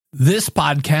This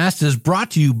podcast is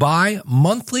brought to you by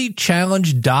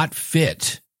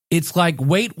monthlychallenge.fit. It's like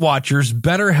Weight Watchers,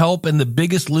 BetterHelp, and The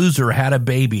Biggest Loser had a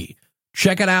baby.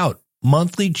 Check it out,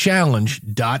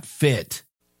 monthlychallenge.fit.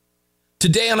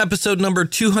 Today on episode number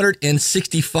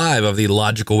 265 of the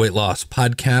Logical Weight Loss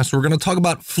Podcast, we're going to talk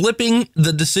about flipping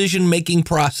the decision-making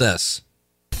process.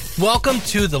 Welcome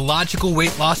to the Logical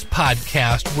Weight Loss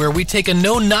Podcast, where we take a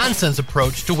no-nonsense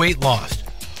approach to weight loss.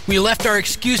 We left our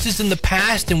excuses in the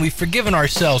past and we've forgiven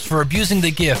ourselves for abusing the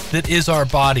gift that is our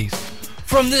bodies.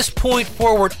 From this point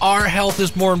forward, our health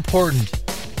is more important.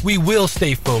 We will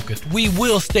stay focused. We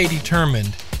will stay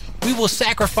determined. We will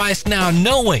sacrifice now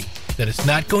knowing that it's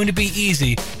not going to be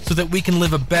easy so that we can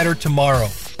live a better tomorrow.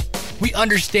 We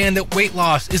understand that weight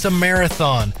loss is a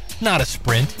marathon, not a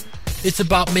sprint. It's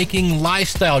about making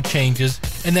lifestyle changes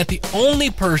and that the only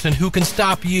person who can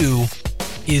stop you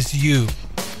is you.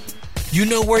 You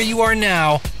know where you are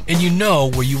now, and you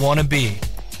know where you want to be.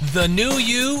 The new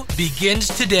you begins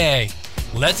today.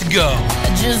 Let's go. I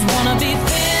just want to be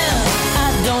thin.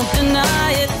 I don't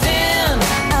deny it, thin.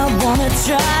 I want to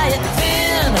try it,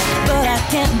 thin. But I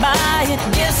can't buy it.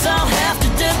 Guess I'll have to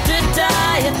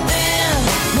diet thin.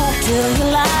 Won't kill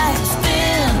your life,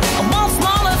 thin. I want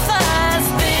smaller thighs,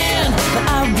 thin.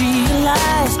 But I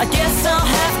realize I guess I'll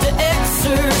have to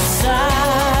exercise.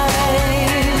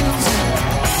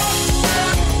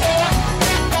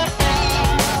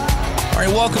 All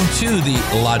right, welcome to the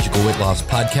Logical Weight Loss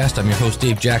Podcast. I'm your host,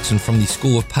 Dave Jackson from the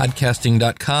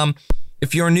schoolofpodcasting.com.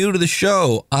 If you're new to the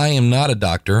show, I am not a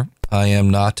doctor. I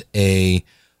am not a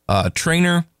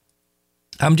trainer.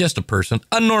 I'm just a person,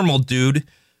 a normal dude,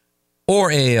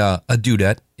 or a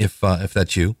dudette, if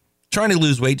that's you, trying to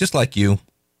lose weight just like you.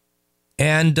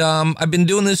 And I've been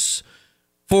doing this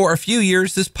for a few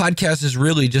years. This podcast is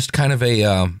really just kind of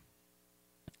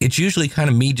it's usually kind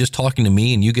of me just talking to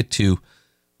me, and you get to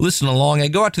listen along. I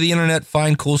go out to the internet,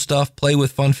 find cool stuff, play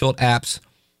with fun-filled apps,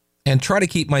 and try to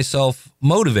keep myself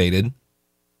motivated.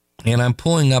 And I'm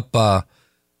pulling up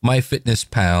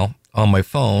MyFitnessPal on my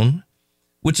phone,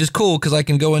 which is cool because I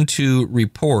can go into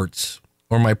reports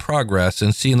or my progress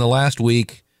and see in the last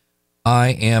week I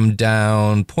am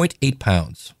down 0.8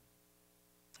 pounds.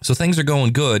 So things are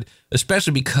going good,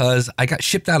 especially because I got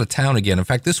shipped out of town again. In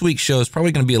fact, this week's show is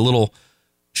probably going to be a little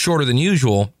shorter than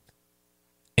usual.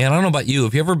 And I don't know about you,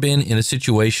 have you ever been in a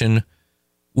situation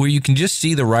where you can just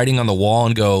see the writing on the wall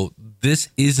and go, this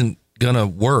isn't going to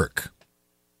work?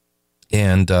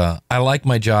 And I like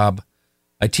my job.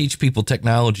 I teach people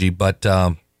technology, but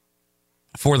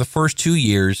for the first 2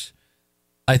 years,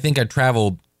 I think I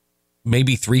traveled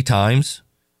maybe 3 times.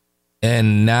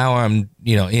 And now I'm,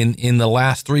 in the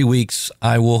last 3 weeks,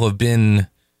 I will have been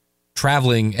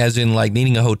traveling as in like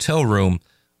needing a hotel room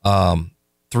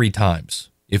 3 times.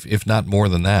 If not more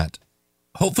than that.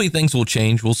 Hopefully things will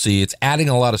change. We'll see. It's adding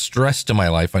a lot of stress to my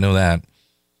life. I know that.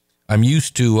 I'm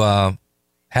used to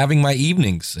having my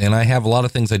evenings, and I have a lot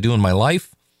of things I do in my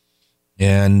life.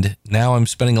 And now I'm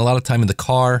spending a lot of time in the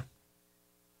car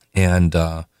and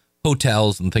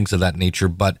hotels and things of that nature.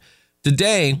 But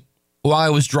today, while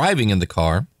I was driving in the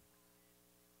car,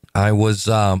 I was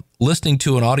listening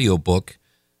to an audiobook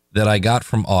that I got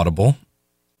from Audible.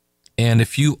 And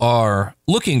if you are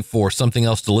looking for something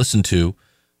else to listen to,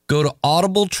 go to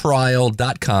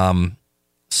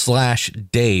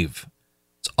audibletrial.com/Dave.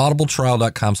 It's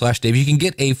audibletrial.com/Dave. You can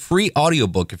get a free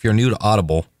audiobook if you're new to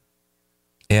Audible.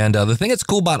 And the thing that's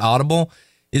cool about Audible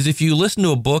is if you listen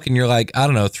to a book and you're like, I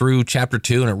don't know, through chapter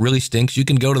 2 and it really stinks, you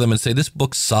can go to them and say, this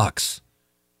book sucks.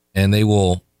 And they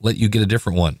will let you get a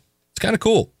different one. It's kind of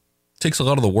cool. It takes a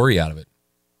lot of the worry out of it.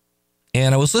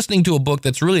 And I was listening to a book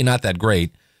that's really not that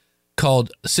great,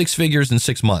 called 6 Figures in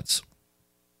 6 Months.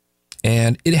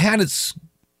 And it had its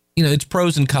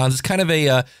pros and cons. It's kind of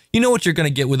a, what you're going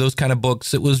to get with those kind of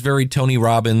books. It was very Tony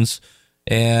Robbins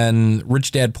and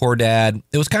Rich Dad, Poor Dad.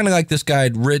 It was kind of like this guy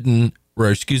had read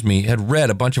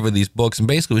a bunch of these books and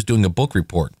basically was doing a book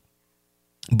report.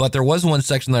 But there was one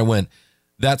section that I went,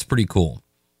 that's pretty cool.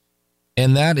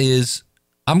 And that is,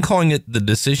 I'm calling it the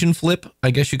decision flip.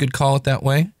 I guess you could call it that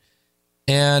way.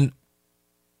 And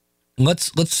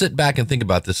Let's sit back and think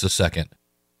about this a second.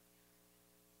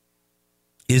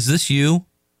 Is this you?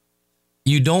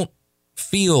 You don't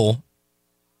feel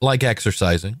like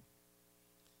exercising.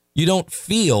 You don't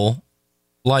feel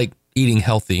like eating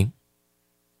healthy.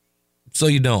 So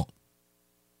you don't.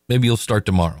 Maybe you'll start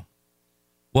tomorrow.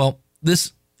 Well,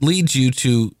 this leads you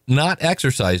to not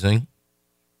exercising,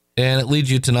 and it leads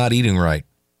you to not eating right.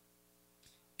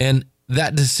 And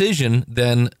that decision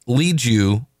then leads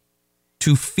you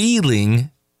to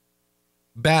feeling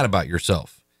bad about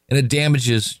yourself, and it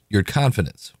damages your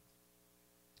confidence.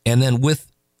 And then with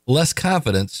less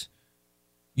confidence,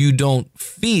 you don't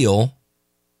feel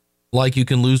like you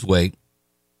can lose weight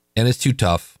and it's too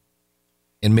tough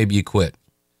and maybe you quit.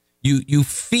 You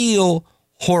feel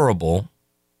horrible.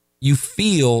 You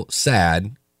feel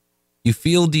sad. You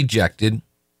feel dejected.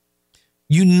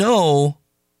 You know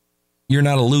you're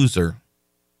not a loser,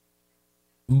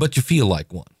 but you feel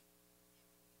like one.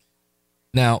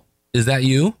 Now, is that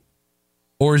you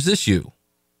or is this you?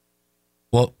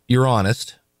 Well, you're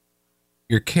honest.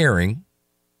 You're caring.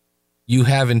 You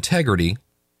have integrity.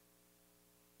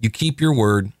 You keep your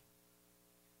word.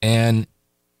 And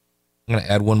I'm going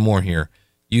to add one more here.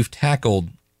 You've tackled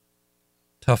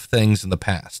tough things in the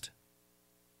past.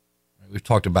 We've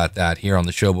talked about that here on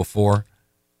the show before.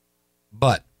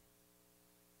 But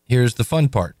here's the fun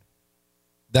part.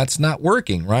 That's not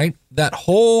working, right? That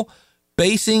whole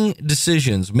making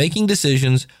decisions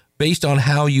based on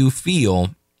how you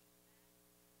feel,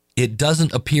 it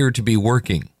doesn't appear to be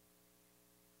working.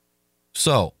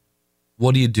 So,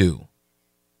 what do?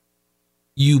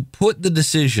 You put the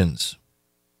decisions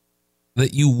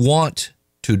that you want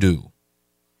to do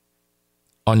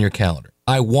on your calendar.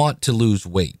 I want to lose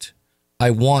weight.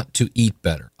 I want to eat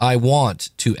better. I want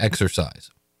to exercise.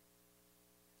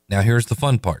 Now, here's the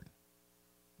fun part.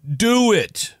 Do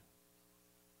it.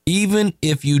 Even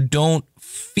if you don't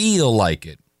feel like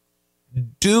it,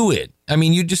 do it. I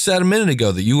mean, you just said a minute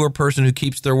ago that you are a person who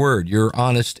keeps their word. You're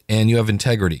honest and you have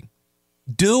integrity.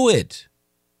 Do it.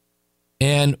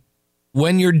 And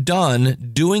when you're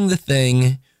done doing the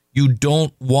thing you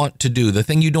don't want to do, the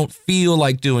thing you don't feel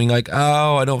like doing, like,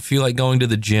 oh, I don't feel like going to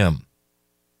the gym,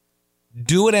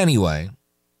 do it anyway.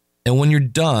 And when you're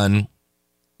done,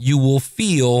 you will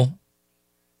feel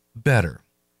better.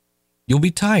 You'll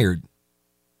be tired,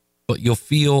 but you'll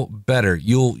feel better.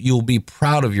 You'll be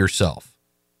proud of yourself.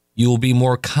 You'll be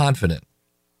more confident.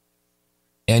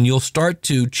 And you'll start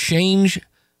to change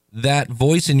that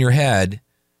voice in your head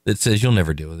that says you'll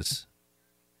never do this.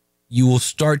 You will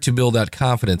start to build that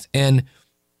confidence. And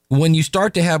when you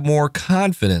start to have more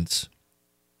confidence,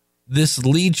 this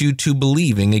leads you to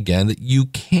believing again that you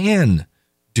can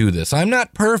do this. I'm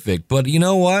not perfect, but you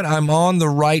know what? I'm on the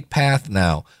right path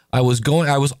now. I was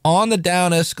on the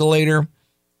down escalator.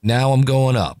 Now I'm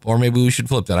going up. Or maybe we should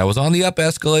flip that. I was on the up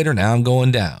escalator. Now I'm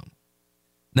going down.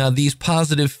 Now these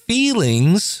positive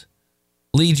feelings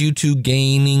lead you to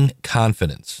gaining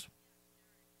confidence.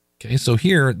 Okay, so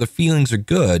here the feelings are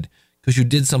good because you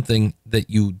did something that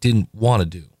you didn't want to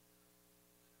do.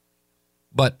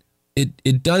 But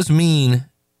it does mean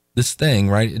this thing,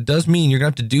 right? It does mean you're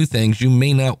going to have to do things you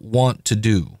may not want to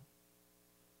do.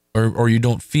 Or you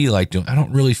don't feel like doing. I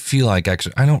don't really feel like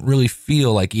exercise. I don't really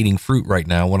feel like eating fruit right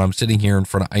now when I'm sitting here in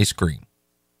front of ice cream.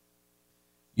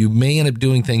 You may end up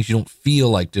doing things you don't feel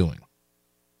like doing.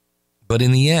 But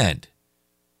in the end,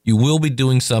 you will be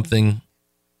doing something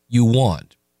you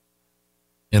want.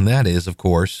 And that is, of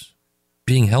course,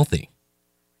 being healthy.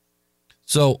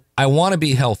 So I want to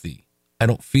be healthy. I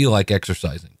don't feel like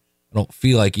exercising. I don't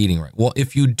feel like eating right. Well,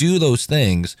 if you do those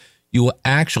things, you will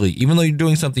actually, even though you're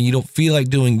doing something you don't feel like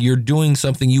doing, you're doing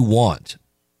something you want.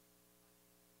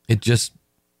 It just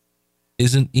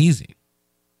isn't easy.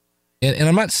 And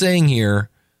I'm not saying here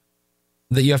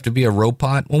that you have to be a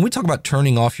robot. When we talk about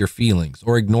turning off your feelings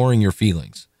or ignoring your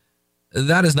feelings,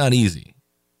 that is not easy.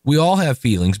 We all have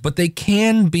feelings, but they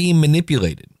can be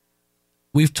manipulated.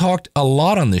 We've talked a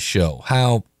lot on this show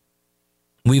how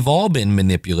we've all been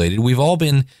manipulated. We've all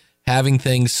been having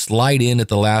things slide in at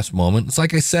the last moment. It's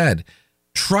like I said,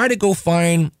 try to go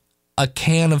find a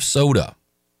can of soda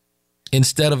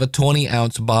instead of a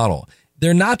 20-ounce bottle.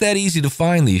 They're not that easy to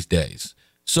find these days.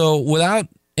 So without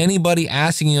anybody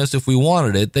asking us if we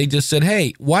wanted it, they just said,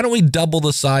 hey, why don't we double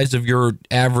the size of your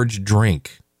average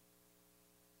drink?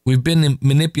 We've been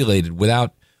manipulated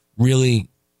without really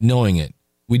knowing it.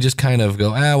 We just kind of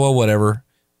go, well, whatever.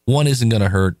 One isn't going to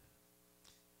hurt.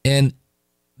 And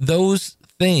those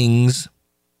things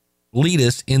lead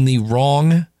us in the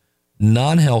wrong,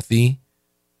 non-healthy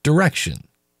direction.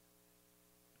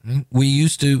 We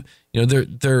used to,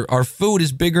 our food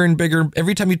is bigger and bigger.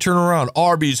 Every time you turn around,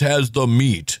 Arby's has the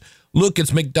meat. Look,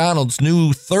 it's McDonald's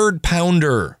new 3rd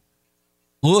pounder.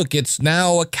 Look, it's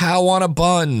now a cow on a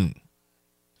bun.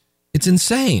 It's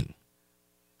insane.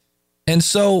 And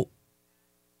so,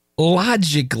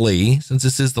 logically, since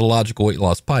this is the Logical Weight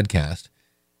Loss Podcast,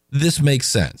 this makes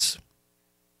sense.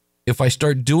 If I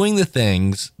start doing the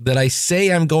things that I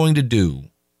say I'm going to do,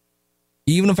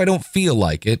 even if I don't feel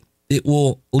like it, it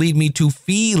will lead me to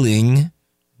feeling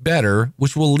better,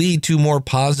 which will lead to more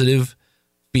positive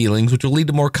feelings, which will lead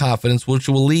to more confidence, which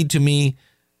will lead to me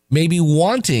maybe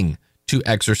wanting to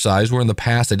exercise, where in the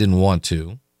past I didn't want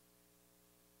to.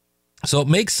 So it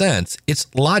makes sense. It's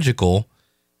logical.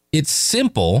 It's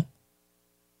simple.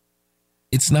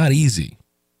 It's not easy.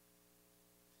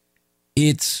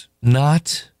 It's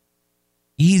not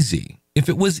easy. If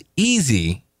it was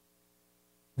easy,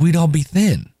 we'd all be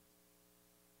thin.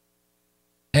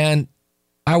 And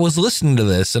I was listening to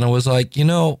this and I was like,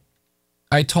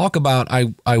 I talk about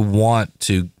I want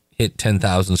to hit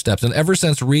 10,000 steps. And ever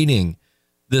since reading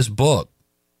this book,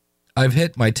 I've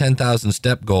hit my 10,000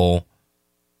 step goal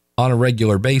on a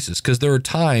regular basis, because there are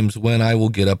times when I will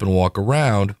get up and walk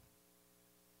around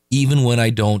even when I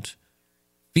don't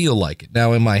feel like it.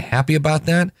 Now, am I happy about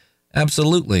that?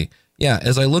 Absolutely. Yeah,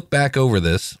 as I look back over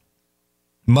this,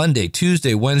 Monday,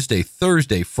 Tuesday, Wednesday,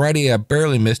 Thursday, Friday, I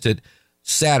barely missed it,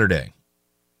 Saturday.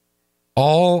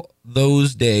 All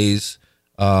those days,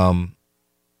 I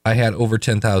had over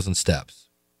 10,000 steps.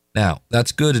 Now,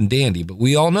 that's good and dandy, but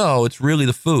we all know it's really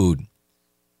the food.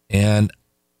 And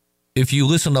if you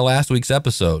listen to last week's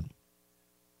episode,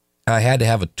 I had to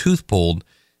have a tooth pulled,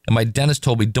 and my dentist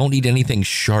told me, don't eat anything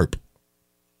sharp.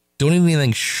 Don't eat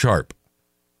anything sharp.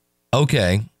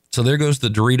 Okay, so there goes the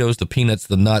Doritos, the peanuts,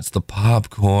 the nuts, the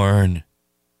popcorn.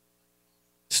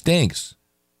 Stinks.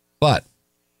 But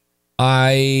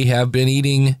I have been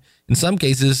eating, in some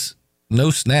cases,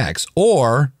 no snacks.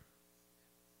 Or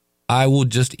I will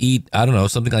just eat, I don't know,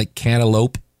 something like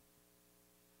cantaloupe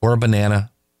or a banana.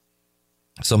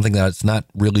 Something that's not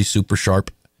really super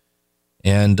sharp.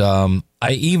 And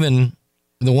I even,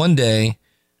 the one day,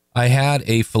 I had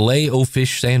a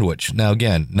Filet-O-Fish sandwich. Now,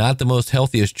 again, not the most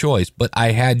healthiest choice, but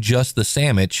I had just the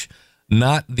sandwich,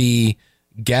 not the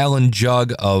gallon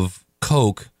jug of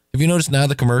Coke. Have you noticed now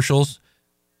the commercials?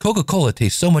 Coca-Cola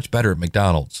tastes so much better at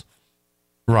McDonald's.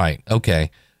 Right,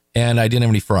 okay. And I didn't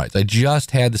have any fries. I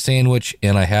just had the sandwich,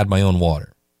 and I had my own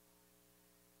water.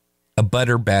 A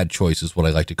better bad choice is what I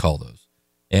like to call those.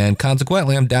 And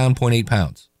consequently, I'm down 0.8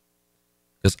 pounds.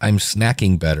 Because I'm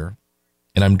snacking better,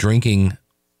 and I'm drinking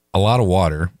a lot of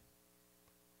water.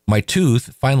 My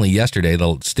tooth, finally yesterday,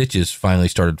 the stitches finally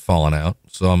started falling out.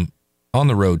 So I'm on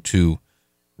the road to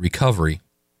recovery.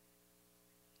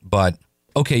 But,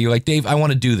 okay, you're like, Dave, I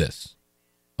want to do this.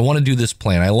 I want to do this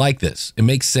plan. I like this. It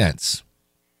makes sense.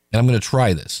 And I'm going to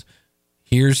try this.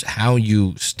 Here's how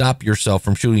you stop yourself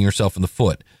from shooting yourself in the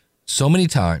foot. So many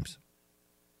times.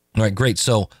 All right, great.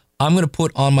 So I'm going to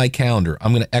put on my calendar,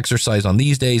 I'm going to exercise on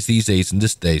these days, and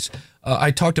this days.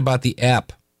 I talked about the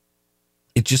app.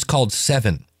 It's just called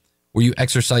 7, where you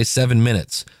exercise 7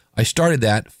 minutes. I started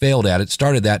that, failed at it,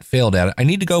 started that, failed at it. I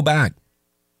need to go back.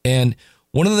 And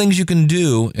one of the things you can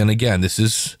do, and again, this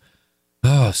is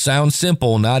sounds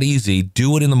simple, not easy,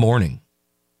 do it in the morning.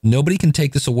 Nobody can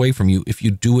take this away from you if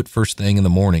you do it first thing in the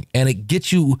morning. And it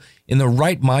gets you in the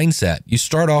right mindset. You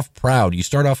start off proud. You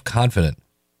start off confident.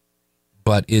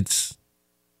 But it's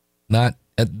not,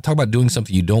 talk about doing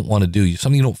something you don't want to do,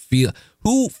 something you don't feel.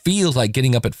 Who feels like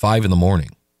getting up at 5 in the morning?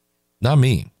 Not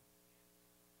me.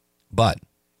 But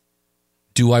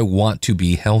do I want to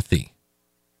be healthy?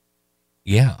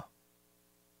 Yeah.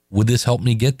 Would this help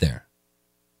me get there?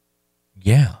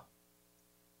 Yeah.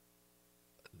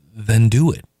 Then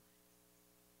do it.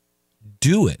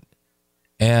 Do it.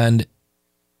 And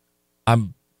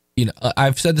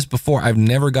I've said this before. I've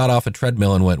never got off a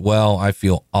treadmill and went, well, I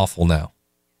feel awful now.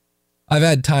 I've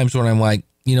had times when I'm like,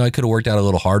 I could have worked out a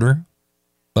little harder,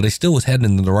 but I still was heading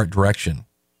in the right direction.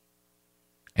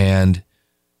 And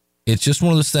it's just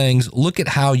one of those things. Look at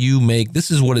how you make,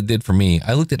 this is what it did for me.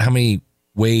 I looked at how many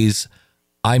ways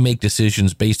I make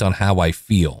decisions based on how I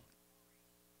feel.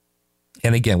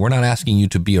 And again, we're not asking you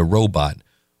to be a robot,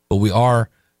 but we are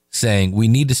saying we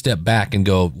need to step back and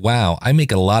go, wow, I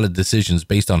make a lot of decisions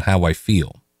based on how I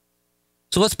feel.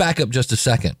 So let's back up just a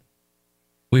second.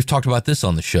 We've talked about this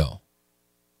on the show.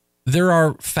 There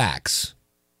are facts.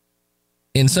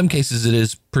 In some cases, it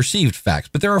is perceived facts,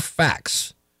 but there are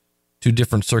facts to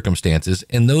different circumstances,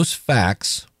 and those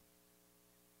facts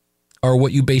are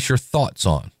what you base your thoughts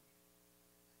on.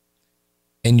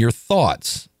 And your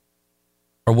thoughts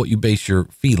are what you base your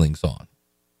feelings on.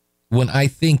 When I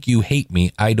think you hate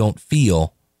me, I don't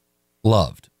feel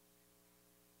loved.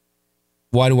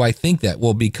 Why do I think that?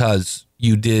 Well, because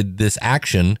you did this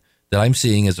action that I'm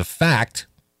seeing as a fact,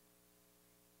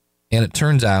 and it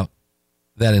turns out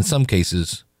that in some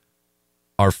cases,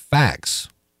 our facts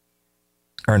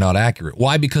are not accurate.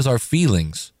 Why? Because our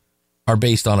feelings are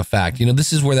based on a fact.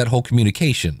 This is where that whole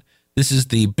communication, this is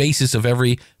the basis of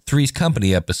every Three's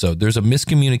Company episode. There's a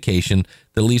miscommunication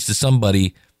that leads to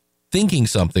somebody thinking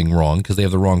something wrong because they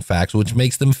have the wrong facts, which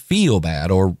makes them feel bad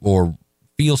or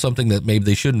feel something that maybe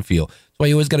they shouldn't feel. It's why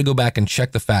you always got to go back and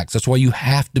check the facts. That's why you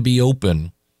have to be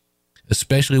open,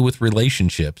 especially with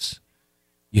relationships.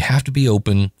 You have to be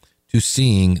open to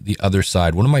seeing the other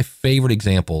side. One of my favorite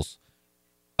examples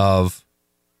of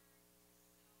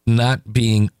not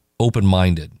being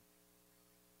open-minded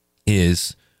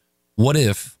is, what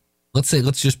if, let's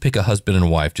just pick a husband and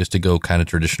wife just to go kind of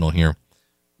traditional here.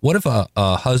 What if a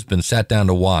husband sat down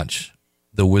to watch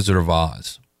The Wizard of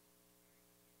Oz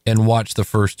and watched the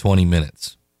first 20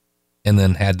 minutes and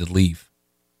then had to leave?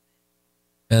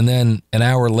 And then an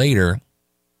hour later,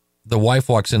 the wife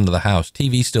walks into the house,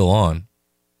 TV still on,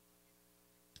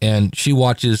 and she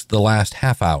watches the last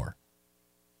half hour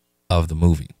of the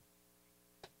movie.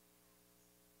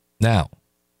 Now,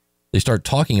 they start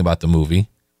talking about the movie,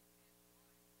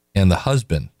 and the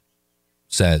husband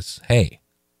says, hey,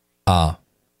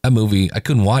 that movie, I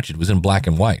couldn't watch it. It was in black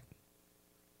and white.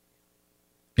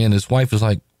 And his wife was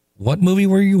like, what movie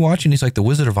were you watching? He's like, The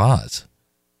Wizard of Oz.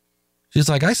 She's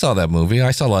like, I saw that movie. I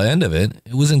saw the end of it.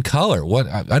 It was in color. What?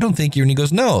 I don't think you. And he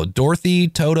goes, no, Dorothy,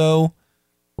 Toto,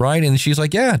 right? And she's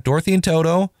like, yeah, Dorothy and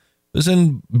Toto. It was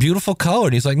in beautiful color.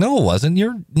 And he's like, no, it wasn't.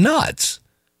 You're nuts.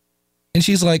 And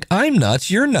she's like, I'm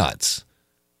nuts. You're nuts.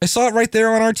 I saw it right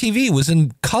there on our TV. It was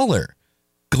in color.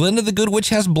 Glinda the Good Witch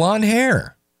has blonde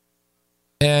hair.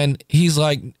 And he's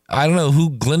like, I don't know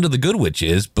who Glinda the Good Witch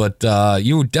is, but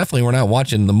you definitely were not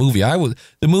watching the movie.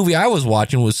 The movie I was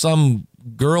watching was some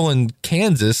girl in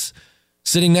Kansas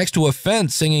sitting next to a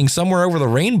fence singing Somewhere Over the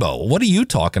Rainbow. What are you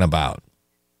talking about?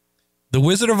 The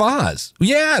Wizard of Oz.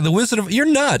 Yeah, the Wizard of... You're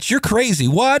nuts. You're crazy.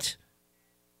 What?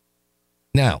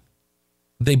 Now,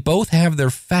 they both have their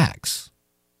facts.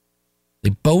 They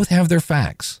both have their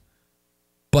facts.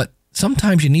 But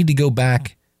sometimes you need to go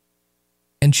back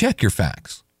and check your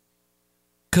facts.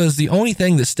 Because the only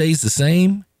thing that stays the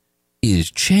same is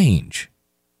change.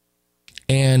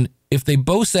 And if they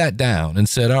both sat down and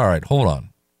said, all right, hold on,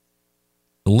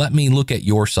 let me look at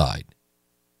your side.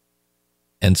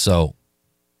 And so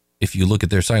if you look at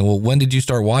their side, well, when did you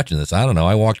start watching this? I don't know.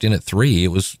 I walked in at 3. It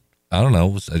was, I don't know.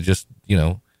 It was just,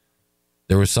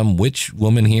 there was some witch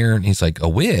woman here. And he's like, a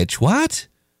witch? What?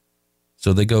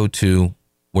 So they go to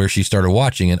where she started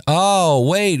watching and, oh,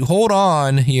 wait, hold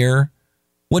on here.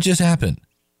 What just happened?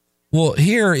 Well,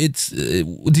 here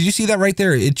did you see that right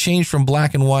there? It changed from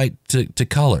black and white to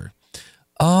color.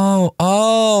 Oh,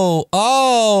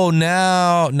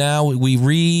 now we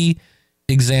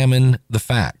re-examine the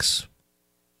facts.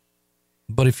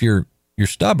 But if you're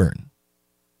stubborn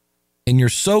and you're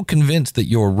so convinced that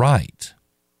you're right,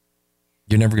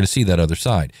 you're never going to see that other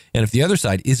side. And if the other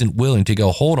side isn't willing to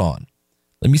go, hold on,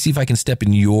 let me see if I can step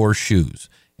in your shoes.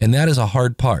 And that is a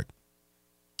hard part.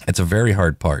 It's a very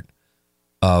hard part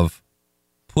of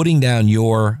putting down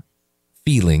your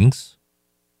feelings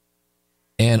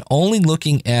and only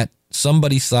looking at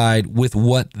somebody's side with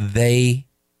what they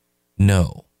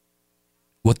know.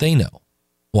 What they know.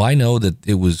 Well, I know that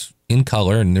it was in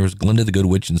color and there was Glinda the Good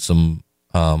Witch and some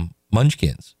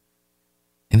munchkins.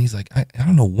 And he's like, I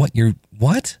don't know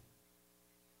what?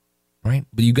 Right?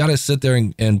 But you got to sit there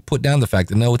and put down the fact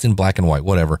that no, it's in black and white,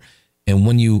 whatever. And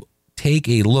when you take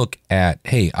a look at,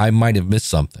 hey, I might have missed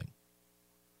something,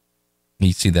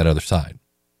 you see that other side.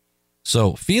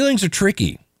 So feelings are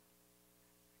tricky.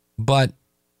 But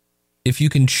if you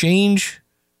can change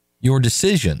your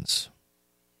decisions,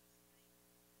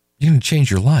 you're going to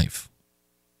change your life.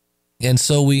 And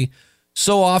so we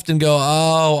so often go,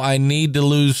 oh, I need to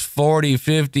lose 40,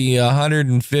 50,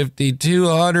 150,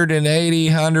 280,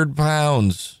 100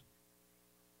 pounds.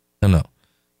 No.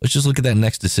 Let's just look at that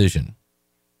next decision.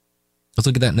 Let's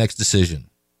look at that next decision.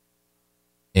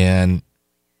 And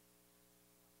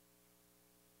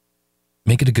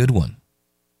make it a good one.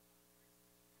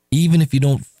 Even if you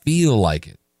don't feel like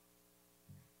it,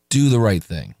 do the right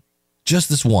thing. Just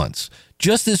this once,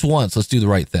 let's do the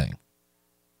right thing.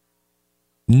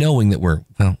 Knowing that we're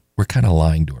kind of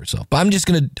lying to ourselves. But I'm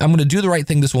going to do the right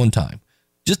thing this one time,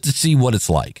 just to see what it's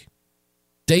like.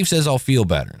 Dave says I'll feel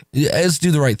better. Let's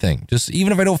do the right thing. Just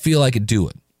even if I don't feel like it, do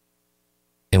it.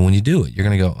 And when you do it, you're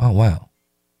going to go, oh, wow.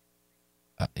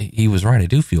 He was right. I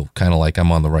do feel kind of like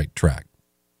I'm on the right track.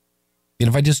 And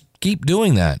if I just keep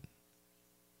doing that,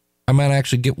 I might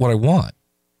actually get what I want,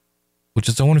 which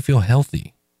is I want to feel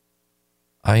healthy.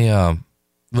 The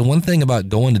one thing about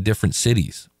going to different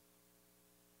cities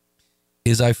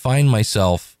is I find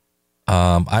myself,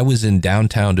 I was in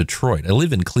downtown Detroit. I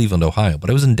live in Cleveland, Ohio, but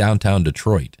I was in downtown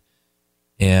Detroit.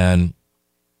 And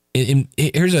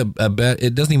here's a bet.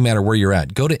 It doesn't even matter where you're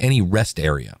at. Go to any rest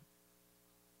area.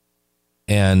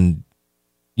 And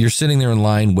you're sitting there in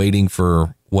line waiting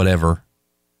for whatever.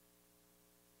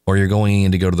 Or you're going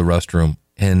in to go to the restroom.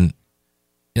 And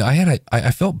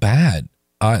I felt bad.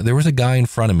 There was a guy in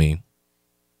front of me,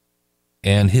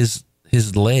 and his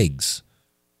legs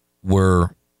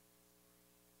were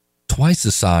twice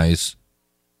the size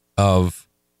of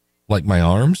like my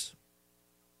arms.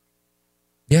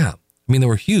 Yeah. I mean, they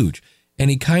were huge. And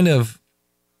he kind of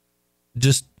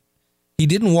he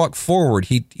didn't walk forward.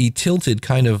 He tilted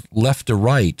kind of left to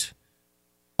right,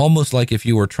 almost like if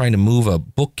you were trying to move a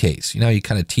bookcase. You know, you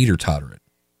kind of teeter-totter it.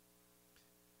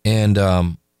 And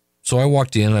so I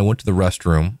walked in and I went to the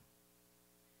restroom,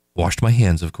 washed my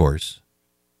hands, of course,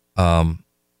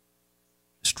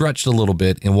 stretched a little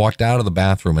bit and walked out of the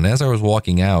bathroom. And as I was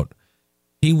walking out,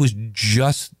 he was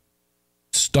just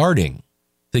starting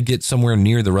to get somewhere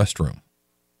near the restroom.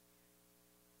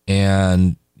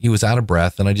 And he was out of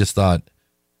breath. And I just thought,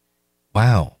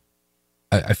 wow,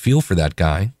 I feel for that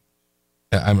guy.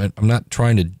 I'm not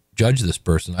trying to judge this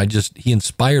person. He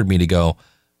inspired me to go,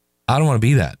 I don't want to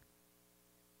be that.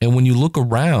 And when you look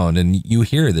around and you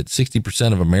hear that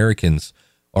 60% of Americans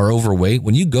are overweight,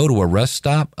 when you go to a rest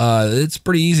stop, it's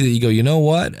pretty easy that you go, you know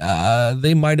what?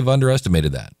 They might have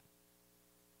underestimated that.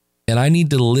 And I need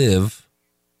to live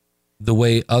the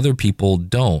way other people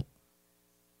don't.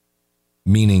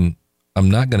 Meaning,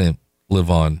 I'm not going to live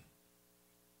on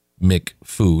Mick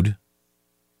food,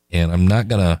 and I'm not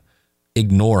going to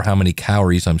ignore how many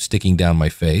calories I'm sticking down my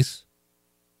face.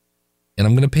 And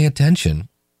I'm going to pay attention.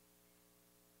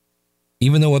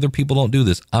 Even though other people don't do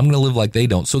this, I'm going to live like they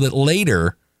don't, so that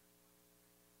later,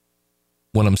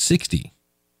 when I'm 60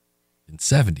 and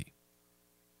 70,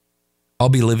 I'll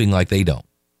be living like they don't.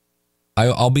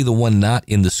 I'll be the one not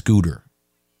in the scooter.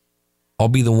 I'll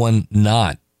be the one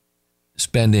not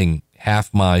spending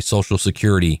half my Social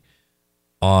Security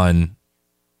on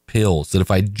pills. That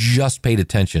if I just paid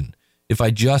attention, if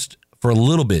I just for a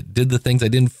little bit did the things I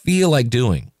didn't feel like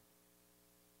doing,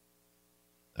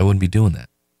 I wouldn't be doing that.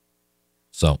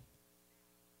 So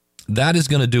that is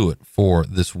going to do it for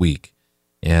this week.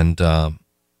 And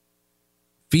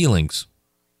feelings.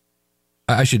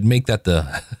 I should make that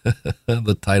the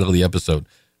the title of the episode.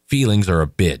 Feelings are a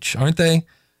bitch, aren't they?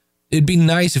 It'd be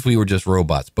nice if we were just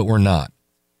robots, but we're not.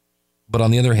 But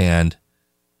on the other hand,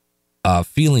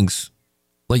 feelings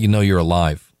let you know you're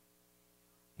alive,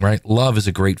 right? Love is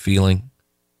a great feeling.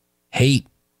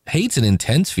 Hate's an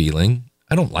intense feeling.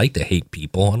 I don't like to hate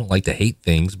people. I don't like to hate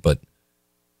things, but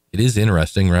it is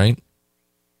interesting, right?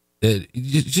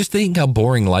 Just think how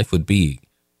boring life would be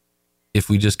if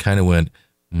we just kind of went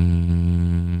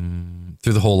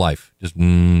through the whole life. Just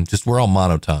we're all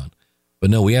monotone. But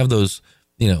no, we have those,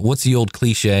 what's the old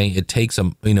cliche? It takes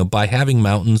by having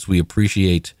mountains, we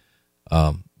appreciate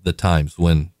the times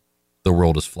when the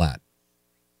world is flat.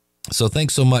 So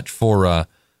thanks so much for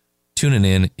tuning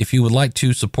in. If you would like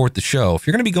to support the show, if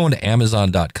you're going to be going to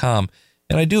Amazon.com,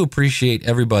 and I do appreciate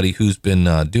everybody who's been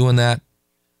doing that.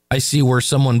 I see where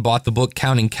someone bought the book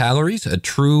Counting Calories, a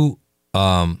true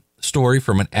story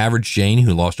from an average Jane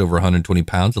who lost over 120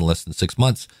 pounds in less than 6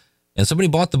 months. And somebody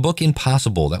bought the book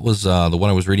Impossible. That was the one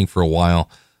I was reading for a while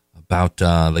about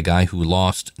the guy who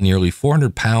lost nearly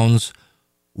 400 pounds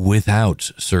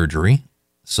without surgery.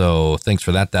 So thanks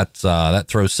for that. That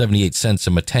throws 78 cents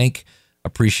in my tank.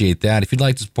 Appreciate that. If you'd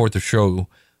like to support the show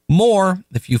more,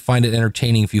 if you find it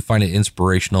entertaining, if you find it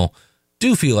inspirational,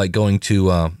 do feel like going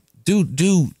to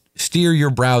do steer your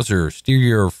phone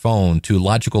to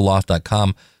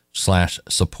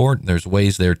logicalloss.com/support. There's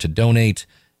ways there to donate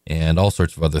and all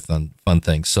sorts of other fun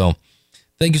things. So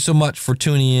thank you so much for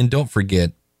tuning in. Don't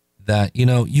forget that,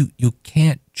 you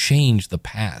can't change the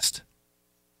past,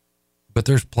 but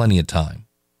there's plenty of time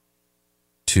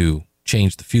to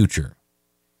change the future.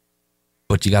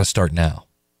 But you got to start now.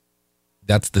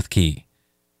 That's the key.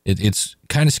 It's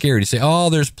kind of scary to say, oh,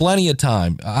 there's plenty of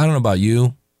time. I don't know about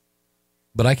you,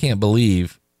 but I can't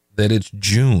believe that it's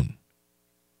June.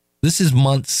 This is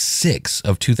month 6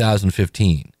 of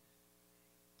 2015.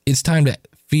 It's time to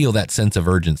feel that sense of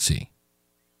urgency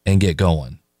and get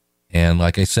going. And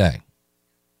like I say,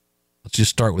 let's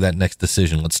just start with that next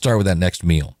decision. Let's start with that next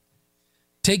meal.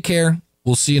 Take care.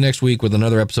 We'll see you next week with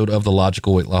another episode of the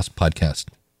Logical Weight Loss Podcast.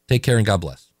 Take care and God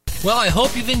bless. Well, I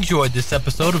hope you've enjoyed this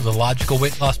episode of the Logical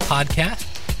Weight Loss Podcast.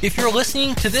 If you're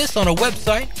listening to this on a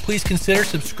website, please consider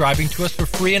subscribing to us for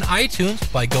free in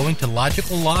iTunes by going to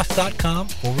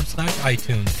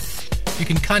logicalloss.com/iTunes. You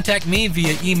can contact me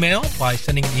via email by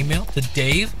sending an email to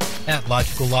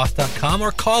dave@logicalloss.com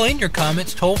or call in your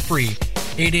comments toll free,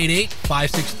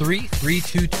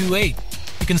 888-563-3228.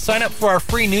 You can sign up for our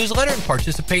free newsletter and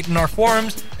participate in our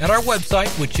forums at our website,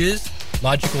 which is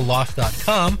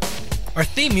logicalloss.com. Our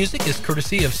theme music is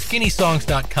courtesy of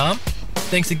SkinnySongs.com.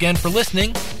 Thanks again for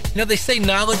listening. They say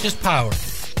knowledge is power.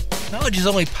 Knowledge is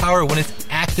only power when it's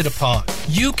acted upon.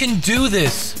 You can do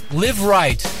this. Live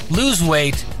right. Lose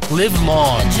weight. Live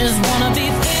long. I just wanna be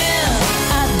thin.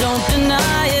 I don't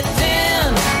deny it.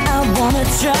 Thin. I wanna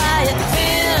try it.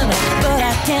 Thin. But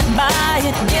I can't buy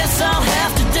it. Guess I'll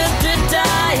have to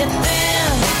diet.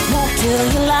 Thin. Won't kill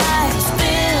your life.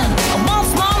 Thin. I want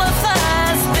smaller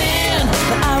thighs. Thin.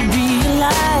 But I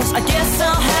realize I guess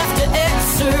I'll have